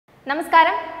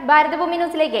നമസ്കാരം, ഭാരതഭൂമി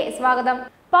ന്യൂസിലേക്ക് സ്വാഗതം.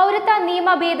 പൗരത്വ നിയമ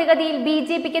ഭേദഗതിയിൽ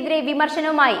ബിജെപിക്കെതിരെ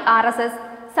വിമർശനവുമായി RSS.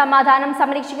 സമാധാനം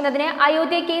സംരക്ഷിക്കുന്നതിന്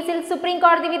അയോധ്യ കേസിൽ സുപ്രീം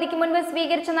കോടതി വിധിക്ക് മുൻപ്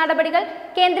സ്വീകരിച്ച നടപടികൾ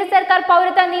കേന്ദ്ര സർക്കാർ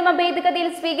പൗരത്വ നിയമ ഭേദഗതിയിൽ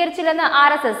സ്വീകരിച്ചില്ലെന്ന്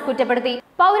RSS കുറ്റപ്പെടുത്തി.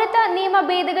 പൗരത്വ നിയമ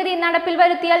ഭേദഗതി നടപ്പിൽ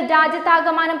വരുത്തിയാൽ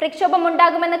രാജ്യത്താകമാനം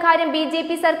പ്രക്ഷോഭമുണ്ടാകുമെന്ന കാര്യം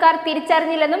BJP സർക്കാർ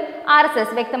തിരിച്ചറിഞ്ഞില്ലെന്നും RSS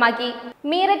വ്യക്തമാക്കി.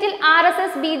 മീററ്റിൽ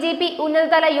RSS BJP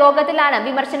ഉന്നതതല യോഗത്തിലാണ്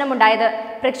വിമർശനമുണ്ടായത്.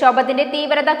 പ്രക്ഷോഭത്തിന്റെ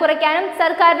തീവ്രത കുറയ്ക്കാനും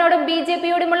സർക്കാരിനോടും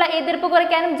BJPയോടുമുള്ള എതിർപ്പ്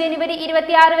കുറയ്ക്കാനും ജനുവരി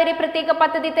 26 വരെ പ്രത്യേക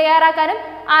പദ്ധതി തയ്യാറാക്കാനും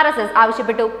RSS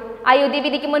ആവശ്യപ്പെട്ടു. അയോധ്യ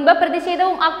വിധിക്ക് മുൻപ്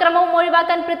പ്രതിഷേധവും അക്രമവും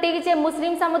ഒഴിവാക്കാൻ, പ്രത്യേകിച്ച്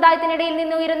മുസ്ലിം സമുദായത്തിനിടയിൽ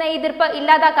നിന്ന് ഉയരുന്ന എതിർപ്പ്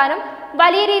ഇല്ലാതാക്കാനും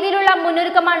വലിയ രീതിയിലുള്ള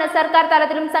മുന്നൊരുക്കമാണ് സർക്കാർ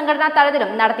തലത്തിലും സംഘടനാ തലത്തിലും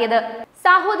നടത്തിയത്.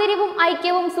 സാഹോദര്യവും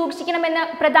ഐക്യവും സൂക്ഷിക്കണമെന്ന്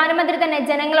പ്രധാനമന്ത്രി തന്നെ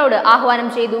ജനങ്ങളോട് ആഹ്വാനം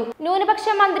ചെയ്തു. ന്യൂനപക്ഷ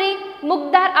മന്ത്രി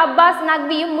മുഖ്താർ അബ്ബാസ്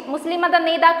നഖ്വിയും മുസ്ലിം മത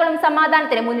നേതാക്കളും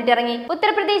സമാധാനത്തിന് മുന്നിട്ടിറങ്ങി.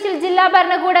 ഉത്തർപ്രദേശിൽ ജില്ലാ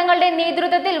ഭരണകൂടങ്ങളുടെ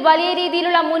നേതൃത്വത്തിൽ വലിയ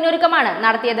രീതിയിലുള്ള മുന്നൊരുക്കമാണ്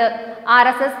നടത്തിയത്.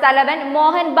 RSS തലവൻ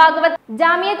മോഹൻ ഭാഗവത്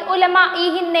ജാമിയത്ത് ഉലമ ഇ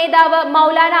ഹിന്ദ് നേതാവ്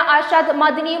മൗലാന അർഷാദ്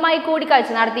മദനിയുമായി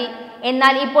കൂടിക്കാഴ്ച നടത്തി.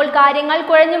 എന്നാൽ ഇപ്പോൾ കാര്യങ്ങൾ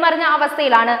കുഴഞ്ഞുമറിഞ്ഞ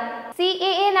അവസ്ഥയിലാണ്.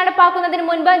 CAA നടപ്പാക്കുന്നതിന്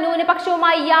മുൻപ്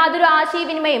ന്യൂനപക്ഷവുമായി യാതൊരു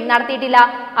ആശയവിനിമയം നടത്തിയിട്ടില്ല.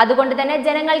 അതുകൊണ്ട് തന്നെ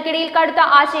ജനങ്ങൾക്കിടയിൽ കടുത്ത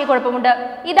ആശയക്കുഴപ്പമുണ്ട്.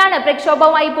 ഇതാണ്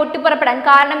പ്രക്ഷോഭവുമായി പൊട്ടിപ്പുറപ്പെടാൻ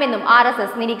കാരണമെന്നും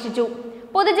RSS നിരീക്ഷിച്ചു.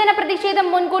 പൊതുജന പ്രതിഷേധം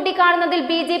മുൻകൂട്ടി കാണുന്നതിൽ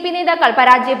BJP നേതാക്കൾ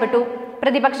പരാജയപ്പെട്ടു.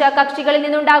 പ്രതിപക്ഷ കക്ഷികളിൽ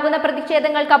നിന്നുണ്ടാകുന്ന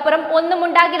പ്രതിഷേധങ്ങൾക്കപ്പുറം ഒന്നും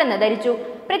ഉണ്ടാകില്ലെന്ന് ധരിച്ചു.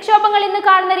 പ്രക്ഷോഭങ്ങൾ ഇന്ന്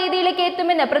കാണുന്ന രീതിയിലേക്ക്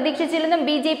എത്തുമെന്ന് പ്രതീക്ഷിച്ചില്ലെന്നും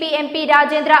BJP MP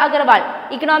Rajendra Agarwal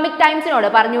economic ടൈംസിനോട്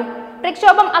പറഞ്ഞു.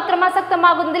 പ്രക്ഷോഭം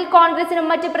അക്രമാസക്തമാകുന്നതിൽ കോൺഗ്രസിനും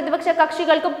മറ്റ് പ്രതിപക്ഷ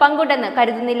കക്ഷികൾക്കും പങ്കുണ്ടെന്ന്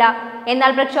കരുതുന്നില്ല.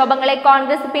 എന്നാൽ പ്രക്ഷോഭങ്ങളെ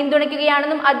കോൺഗ്രസ്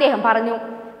പിന്തുണയ്ക്കുകയാണെന്നും അദ്ദേഹം പറഞ്ഞു.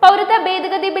 പൗരത്വ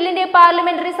ഭേദഗതി ബില്ലിന്റെ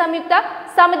പാർലമെന്ററി സംയുക്ത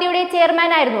സമിതിയുടെ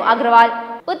ചെയർമാനായിരുന്നു അഗർവാൾ.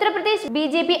 ഉത്തർപ്രദേശ്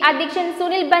BJP അധ്യക്ഷൻ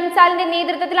സുനിൽ ബൻസാലിന്റെ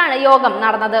നേതൃത്വത്തിലാണ് യോഗം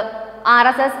നടന്നത്.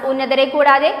 RSS ഉന്നതരെ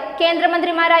കൂടാതെ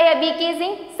കേന്ദ്രമന്ത്രിമാരായ VK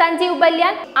Singh, Sanjeev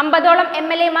Balyan, 50ഓളം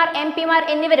MLA Mar, MP Mar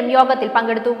എന്നിവരും യോഗത്തിൽ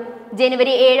പങ്കെടുത്തു.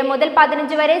 ജനുവരി 7 മുതൽ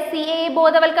 15 വരെ CAA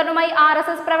ബോധവൽക്കരണവുമായി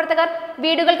RSS പ്രവർത്തകർ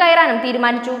വീടുകൾ കയറാനും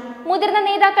തീരുമാനിച്ചു. മുതിർന്ന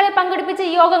നേതാക്കളെ പങ്കെടുപ്പിച്ച്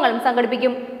യോഗങ്ങളും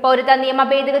സംഘടിപ്പിക്കും. പൗരത്വ നിയമ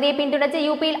ഭേദഗതിയെ പിന്തുണച്ച്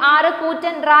UPയിൽ 6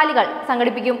 കൂറ്റൻ റാലികൾ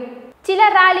സംഘടിപ്പിക്കും. ചില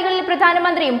റാലികളിൽ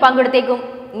പ്രധാനമന്ത്രിയും പങ്കെടുത്തേക്കും.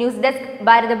 News desk,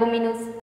 Bharathabhoomi news.